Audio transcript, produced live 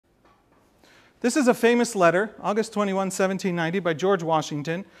This is a famous letter, August 21, 1790, by George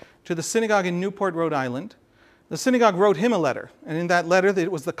Washington to the synagogue in Newport, Rhode Island. The synagogue wrote him a letter, and in that letter,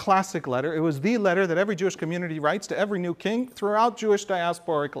 it was the classic letter. It was the letter that every Jewish community writes to every new king throughout Jewish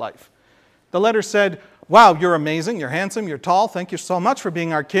diasporic life. The letter said, wow, you're amazing, you're handsome, you're tall, thank you so much for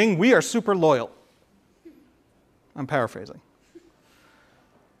being our king. We are super loyal. I'm paraphrasing.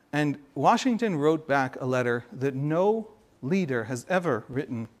 And Washington wrote back a letter that no leader has ever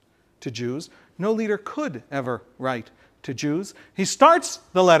written to Jews. No leader could ever write to Jews. He starts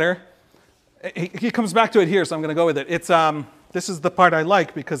the letter. He comes back to it here, so I'm going to go with it. This is the part I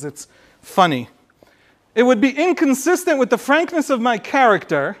like because it's funny. It would be inconsistent with the frankness of my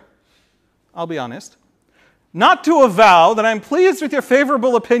character, I'll be honest, not to avow that I'm pleased with your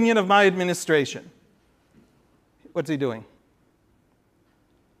favorable opinion of my administration. What's he doing?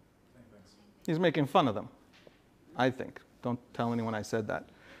 He's making fun of them, I think. Don't tell anyone I said that.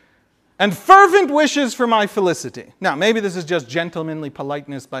 And fervent wishes for my felicity. Now, maybe this is just gentlemanly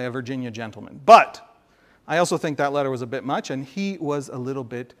politeness by a Virginia gentleman, but I also think that letter was a bit much, and he was a little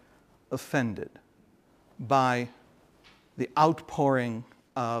bit offended by the outpouring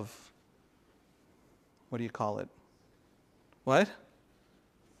of, what do you call it? What?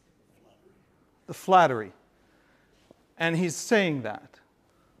 The flattery. And he's saying that.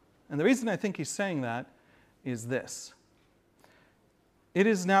 And the reason I think he's saying that is this. It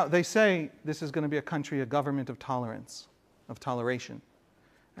is now, they say this is going to be a country, a government of tolerance, of toleration.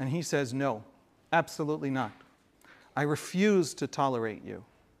 And he says, no, absolutely not. I refuse to tolerate you.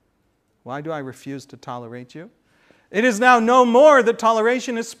 Why do I refuse to tolerate you? It is now no more that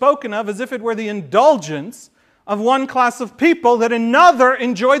toleration is spoken of as if it were the indulgence of one class of people that another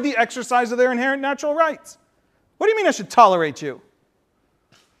enjoyed the exercise of their inherent natural rights. What do you mean I should tolerate you?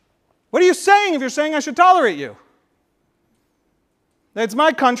 What are you saying if you're saying I should tolerate you? It's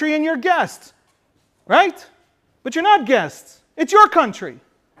my country and you're guests, right? But you're not guests. It's your country.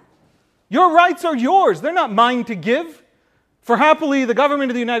 Your rights are yours. They're not mine to give. For happily, the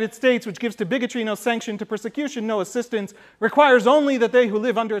government of the United States, which gives to bigotry no sanction, to persecution no assistance, requires only that they who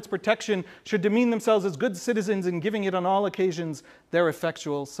live under its protection should demean themselves as good citizens in giving it on all occasions their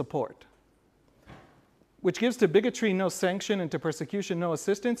effectual support. Which gives to bigotry no sanction and to persecution no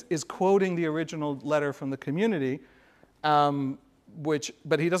assistance is quoting the original letter from the community,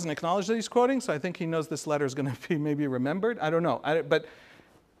 but he doesn't acknowledge that he's quoting, so I think he knows this letter is going to be maybe remembered. I don't know. But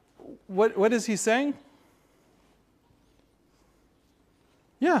what is he saying?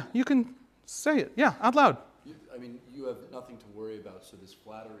 Yeah, you can say it. Yeah, out loud. I mean, you have nothing to worry about, so this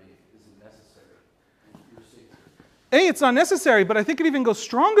flattery isn't necessary. You're saying. A, it's not necessary, but I think it even goes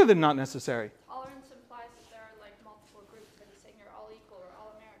stronger than not necessary. Tolerance implies that there are like multiple groups, but he's saying you're all equal or all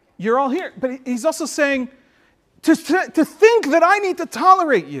American. You're all here, but he's also saying to think that I need to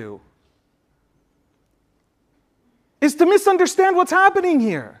tolerate you is to misunderstand what's happening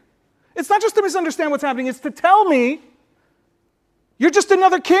here. It's not just to misunderstand what's happening, it's to tell me you're just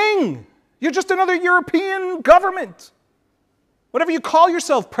another king. You're just another European government. Whatever you call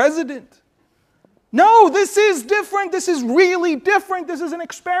yourself, president. No, this is different. This is really different. This is an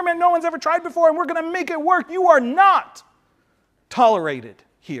experiment no one's ever tried before, and we're going to make it work. You are not tolerated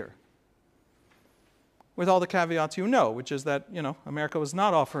here. With all the caveats you know, which is that, America was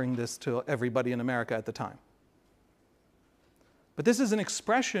not offering this to everybody in America at the time. But this is an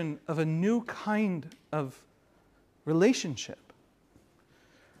expression of a new kind of relationship.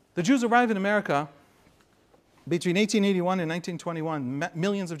 The Jews arrive in America between 1881 and 1921.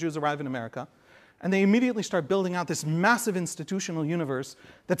 Millions of Jews arrive in America, and they immediately start building out this massive institutional universe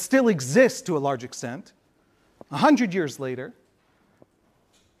that still exists to a large extent. 100 years later,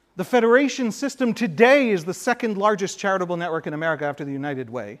 the Federation system today is the second largest charitable network in America after the United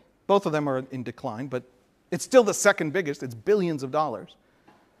Way. Both of them are in decline, but it's still the second biggest. It's billions of dollars.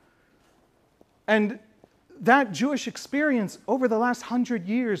 And that Jewish experience over the last 100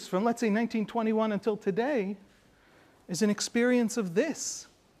 years, from let's say 1921 until today, is an experience of this.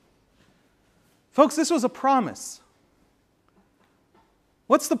 Folks, this was a promise.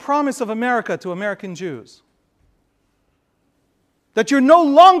 What's the promise of America to American Jews? That you're no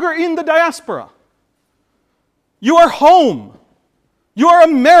longer in the diaspora. You are home. You are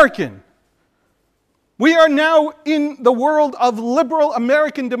American. We are now in the world of liberal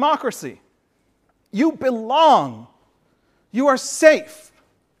American democracy. You belong. You are safe.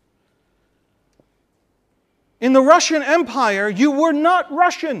 In the Russian Empire, you were not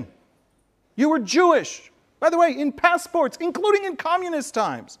Russian. You were Jewish. By the way, in passports, including in communist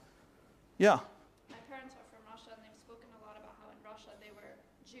times. Yeah. My parents are from Russia, and they've spoken a lot about how in Russia they were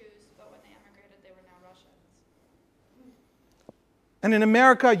Jews, but when they emigrated, they were now Russians. And in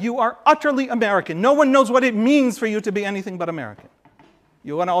America, you are utterly American. No one knows what it means for you to be anything but American.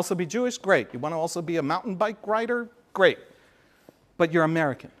 You want to also be Jewish? Great. You want to also be a mountain bike rider? Great. But you're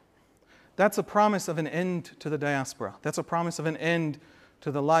American. That's a promise of an end to the diaspora. That's a promise of an end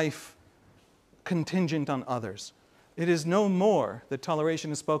to the life contingent on others. It is no more that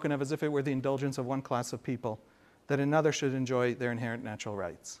toleration is spoken of as if it were the indulgence of one class of people, that another should enjoy their inherent natural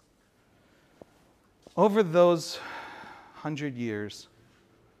rights. Over those 100 years,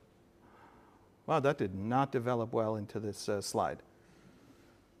 wow, that did not develop well into this slide.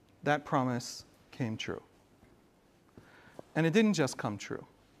 That promise came true. And it didn't just come true.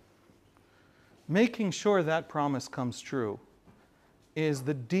 Making sure that promise comes true is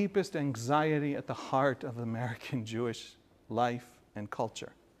the deepest anxiety at the heart of American Jewish life and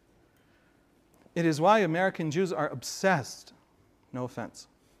culture. It is why American Jews are obsessed, no offense,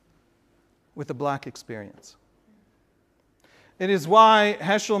 with the black experience. It is why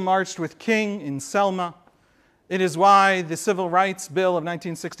Heschel marched with King in Selma. It is why the Civil Rights Bill of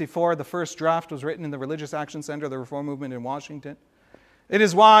 1964, the first draft, was written in the Religious Action Center of the Reform Movement in Washington. It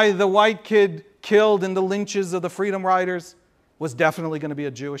is why the white kid killed in the lynches of the Freedom Riders was definitely going to be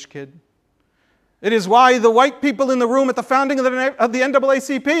a Jewish kid. It is why the white people in the room at the founding of the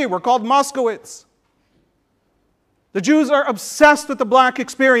NAACP were called Moskowitz. The Jews are obsessed with the black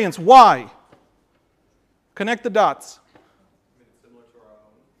experience. Why? Connect the dots. It's similar to our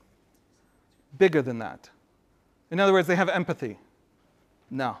own. Bigger than that. In other words, they have empathy.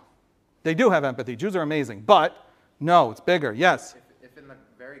 No. They do have empathy. Jews are amazing. But, no, it's bigger. Yes? If in the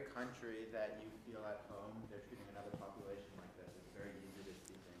very country that you feel at home, they're treating another population like this, it's very easy to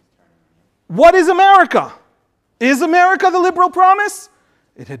see things turning on you. What is America? Is America the liberal promise?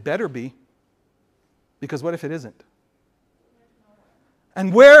 It had better be. Because what if it isn't?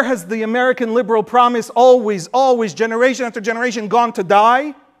 And where has the American liberal promise always, generation after generation, gone to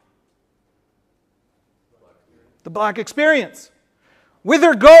die? The black experience.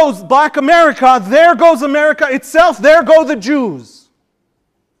 Whither goes black America, there goes America itself, there go the Jews.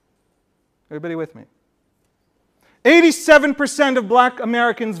 Everybody with me? 87% of black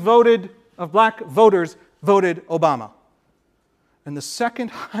Americans black voters voted Obama. And the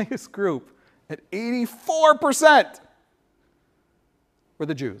second highest group at 84% were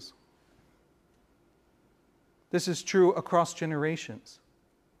the Jews. This is true across generations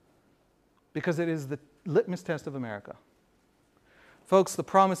because it is the litmus test of America. Folks, the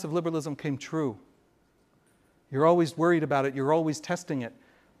promise of liberalism came true. You're always worried about it. You're always testing it.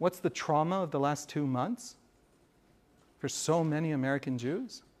 What's the trauma of the last 2 months for so many American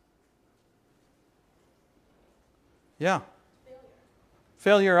Jews? Yeah.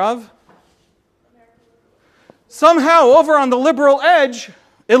 Failure of? Somehow, over on the liberal edge,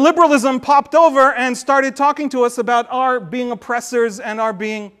 illiberalism popped over and started talking to us about our being oppressors and our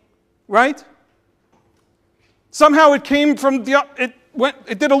being, right? Somehow it came from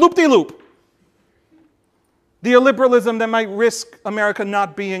it did a loop-de-loop. The illiberalism that might risk America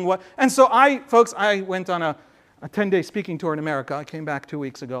not being what. And so I went on a 10-day speaking tour in America. I came back 2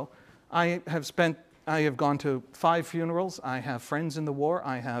 weeks ago. I have gone to 5 funerals. I have friends in the war.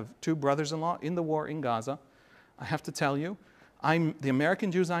 I have 2 brothers-in-law in the war in Gaza. I have to tell you, the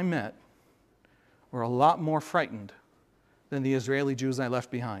American Jews I met were a lot more frightened than the Israeli Jews I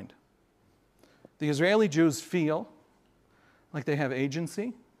left behind. The Israeli Jews feel like they have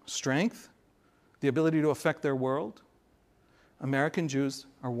agency, strength, the ability to affect their world. American Jews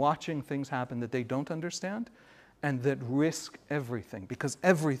are watching things happen that they don't understand and that risk everything, because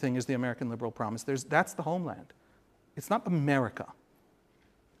everything is the American liberal promise. That's the homeland. It's not America.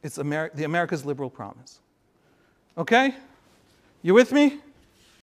 It's the America's liberal promise. Okay? You with me?